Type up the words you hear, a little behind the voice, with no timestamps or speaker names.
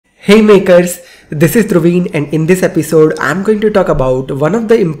Hey makers, this is Dhruvin, and in this episode I'm going to talk about one of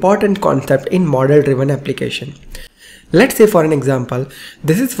the important concepts in model driven application. Let's say for an example,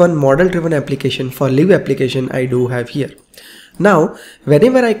 this is one model driven application for live application I do have here. Now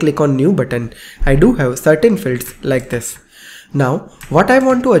whenever I click on new button, I do have certain fields like this. Now what I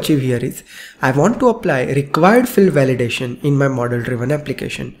want to achieve here is I want to apply required field validation in my model driven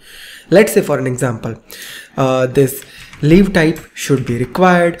application. Let's say for an example, this leave type should be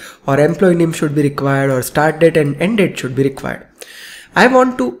required, or employee name should be required, or start date and end date should be required. I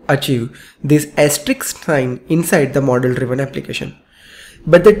want to achieve this asterisk sign inside the model driven application.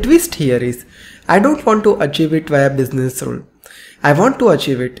 But the twist here is I don't want to achieve it via business rule. I want to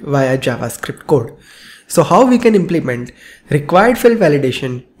achieve it via JavaScript code. So how we can implement required field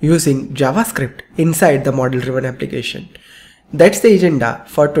validation using JavaScript inside the model driven application? That's the agenda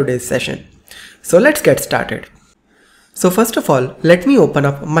for today's session. So let's get started. So first of all, let me open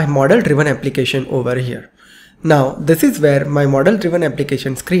up my model driven application over here. Now this is where my model driven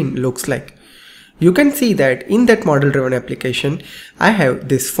application screen looks like. You can see that in that model driven application, I have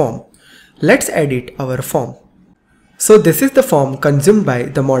this form. Let's edit our form. So this is the form consumed by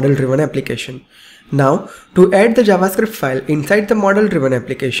the model driven application. Now to add the JavaScript file inside the model driven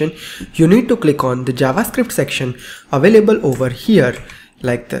application, you need to click on the JavaScript section available over here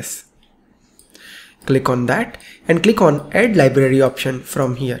like this. Click on that and click on add library option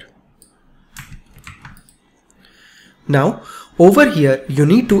from here. Now over here you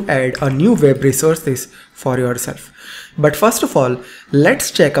need to add a new web resources for yourself. But first of all,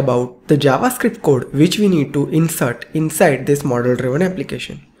 let's check about the JavaScript code which we need to insert inside this model driven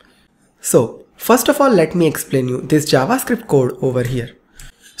application. So first of all, let me explain you this JavaScript code over here.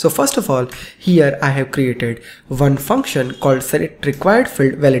 So first of all, here I have created one function called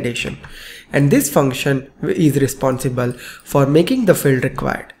setRequiredFieldValidation, and this function is responsible for making the field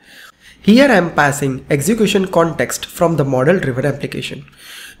required. Here I am passing execution context from the model driven application.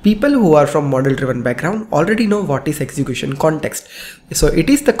 People who are from model driven background already know what is execution context. So it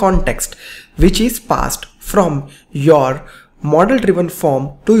is the context which is passed from your model driven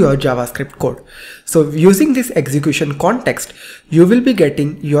form to your JavaScript code. So using this execution context, you will be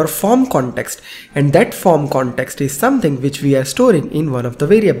getting your form context, and that form context is something which we are storing in one of the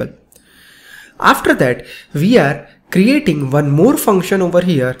variable. After that, we are creating one more function over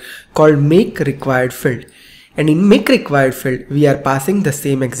here called makeRequiredField. And in makeRequiredField, we are passing the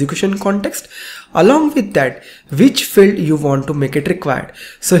same execution context along with that which field you want to make it required.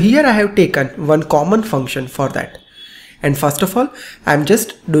 So here I have taken one common function for that. And first of all, I'm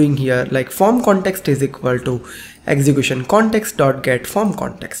just doing here like form context is equal to execution context dot get form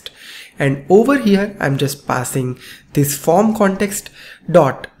context. And over here, I'm just passing this form context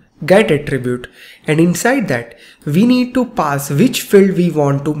dot get attribute, and inside that we need to pass which field we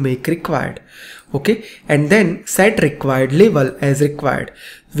want to make required. Okay, and then set required label as required,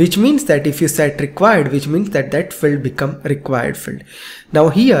 which means that if you set required, which means that that field become required field. Now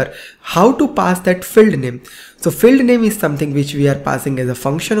here, how to pass that field name? So field name is something which we are passing as a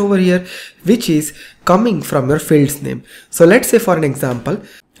function over here, which is coming from your field's name. So let's say for an example,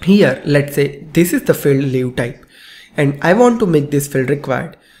 here, let's say this is the field leave type, and I want to make this field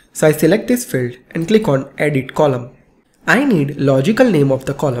required. So I select this field and click on edit column. I need logical name of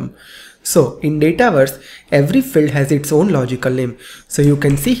the column. So in Dataverse, every field has its own logical name. So you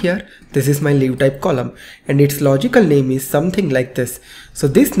can see here, this is my leave type column, and its logical name is something like this. So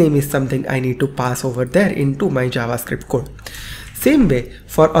this name is something I need to pass over there into my JavaScript code. Same way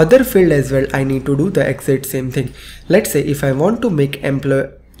for other field as well, I need to do the exact same thing. Let's say if I want to make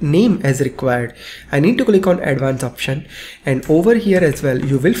employee name as required, I need to click on advanced option, and over here as well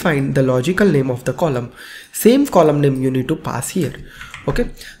you will find the logical name of the column. Same column name you need to pass here. Okay,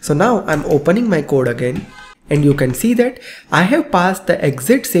 so now I'm opening my code again, and you can see that I have passed the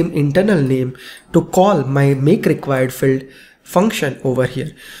exact same internal name to call my makeRequiredField function over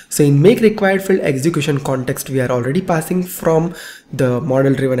here. So in makeRequiredField execution context, we are already passing from the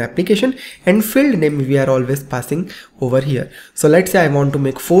model driven application, and field name we are always passing over here. So let's say I want to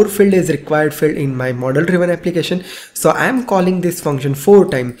make 4 field as required field in my model driven application. So I am calling this function 4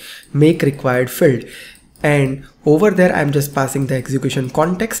 times makeRequiredField, and over there I'm just passing the execution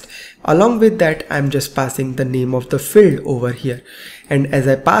context. Along with that, I'm just passing the name of the field over here, and as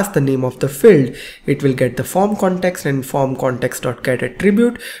I pass the name of the field, it will get the form context, and form context dot get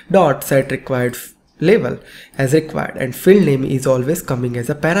attribute dot set required label as required, and field name is always coming as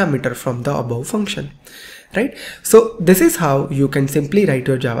a parameter from the above function. Right? So this is how you can simply write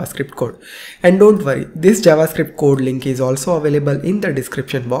your JavaScript code. And don't worry, this JavaScript code link is also available in the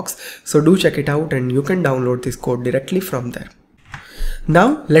description box. So do check it out, and you can download this code directly from there.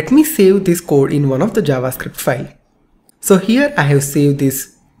 Now let me save this code in one of the JavaScript file. So here I have saved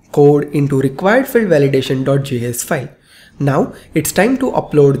this code into required field validation.js file. Now it's time to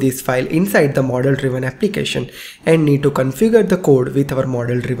upload this file inside the model driven application and need to configure the code with our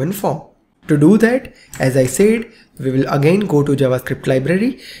model driven form. To do that, as I said, we will again go to JavaScript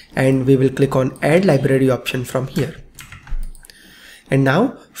library and we will click on add library option from here. And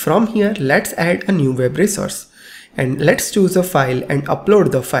now from here, let's add a new web resource and let's choose a file and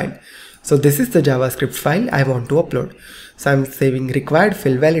upload the file. So this is the JavaScript file I want to upload. So I'm saving required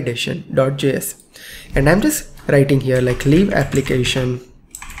field validation.js and I'm just writing here like leave application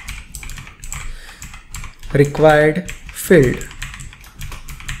required field.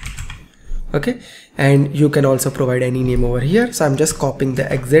 Okay, and you can also provide any name over here. So I'm just copying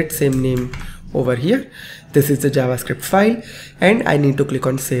the exact same name over here. This is the JavaScript file and I need to click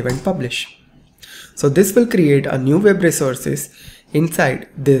on save and publish. So this will create a new web resources inside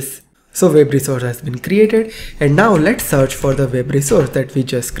this. So web resource has been created and now let's search for the web resource that we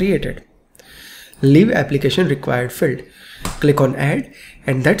just created. Leave application required field. Click on add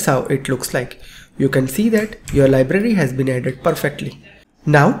and that's how it looks like. You can see that your library has been added perfectly.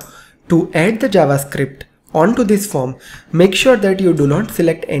 Now to add the JavaScript onto this form, make sure that you do not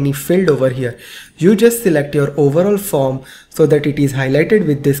select any field over here. You just select your overall form so that it is highlighted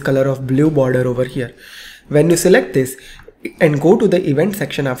with this color of blue border over here. When you select this and go to the event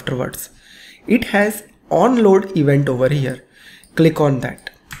section afterwards, it has onload event over here. Click on that.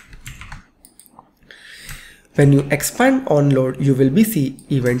 When you expand onload, you will be see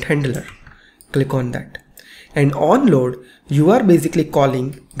event handler. Click on that. And onload, you are basically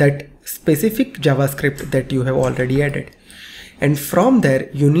calling that specific JavaScript that you have already added. And from there,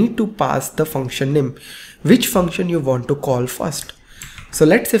 you need to pass the function name, which function you want to call first. So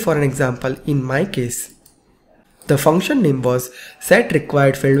let's say for an example, in my case, the function name was set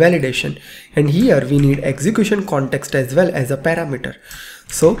required field validation. And here we need execution context as well as a parameter.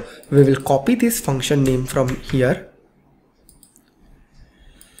 So we will copy this function name from here,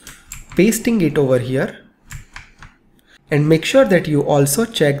 pasting it over here. And make sure that you also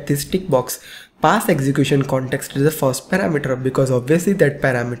check this tick box, pass execution context to the first parameter, because obviously that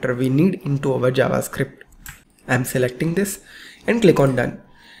parameter we need into our JavaScript. I'm selecting this and click on done.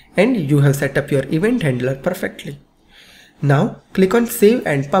 And you have set up your event handler perfectly. Now click on save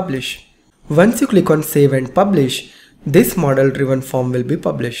and publish. Once you click on save and publish, this model driven form will be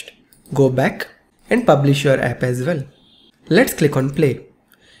published. Go back and publish your app as well. Let's click on play.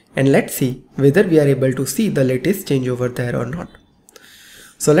 And let's see whether we are able to see the latest change over there or not.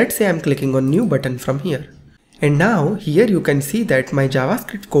 So let's say I'm clicking on new button from here. And now here you can see that my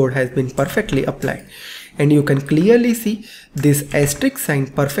JavaScript code has been perfectly applied. And you can clearly see this asterisk sign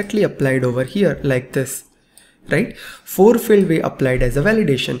perfectly applied over here like this. Right? 4 fields we applied as a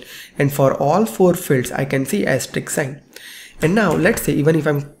validation. And for all 4 fields I can see asterisk sign. And now let's say even if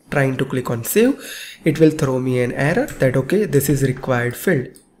I'm trying to click on save, it will throw me an error that okay, this is required field.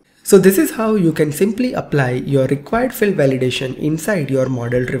 So this is how you can simply apply your required field validation inside your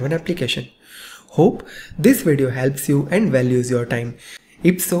model driven application. Hope this video helps you and values your time.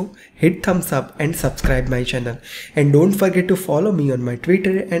 If so, hit thumbs up and subscribe my channel. And don't forget to follow me on my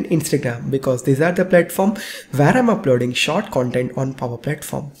Twitter and Instagram because these are the platform where I'm uploading short content on Power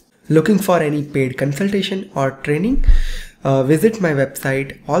Platform. Looking for any paid consultation or training? Visit my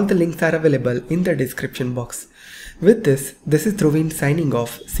website. All the links are available in the description box. With this is Dhruvin signing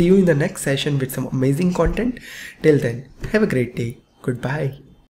off. See you in the next session with some amazing content. Till then, have a great day. Goodbye.